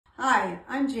Hi,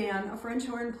 I'm Jan, a French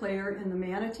horn player in the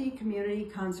Manatee Community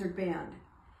Concert Band.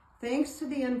 Thanks to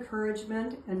the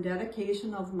encouragement and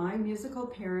dedication of my musical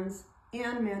parents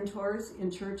and mentors in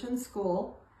church and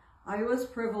school, I was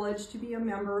privileged to be a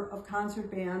member of concert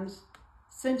bands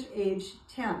since age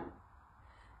 10.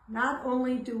 Not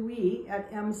only do we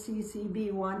at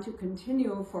MCCB want to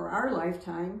continue for our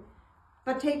lifetime,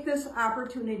 but take this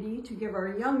opportunity to give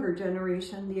our younger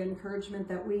generation the encouragement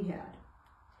that we had.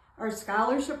 Our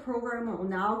scholarship program will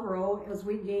now grow as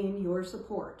we gain your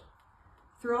support.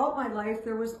 Throughout my life,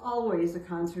 there was always a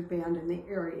concert band in the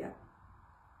area.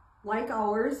 Like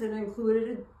ours, it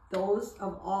included those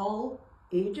of all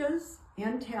ages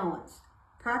and talents,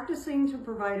 practicing to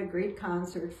provide a great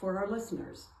concert for our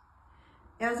listeners.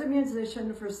 As a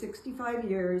musician for 65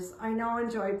 years, I now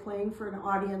enjoy playing for an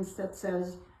audience that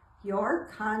says, "Your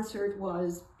concert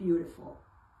was beautiful,"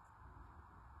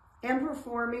 and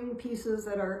performing pieces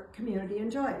that our community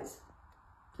enjoys.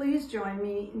 Please join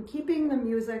me in keeping the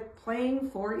music playing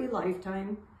for a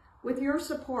lifetime with your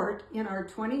support in our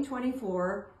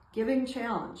 2024 Giving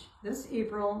Challenge this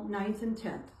April 9th and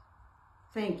 10th.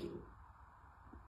 Thank you.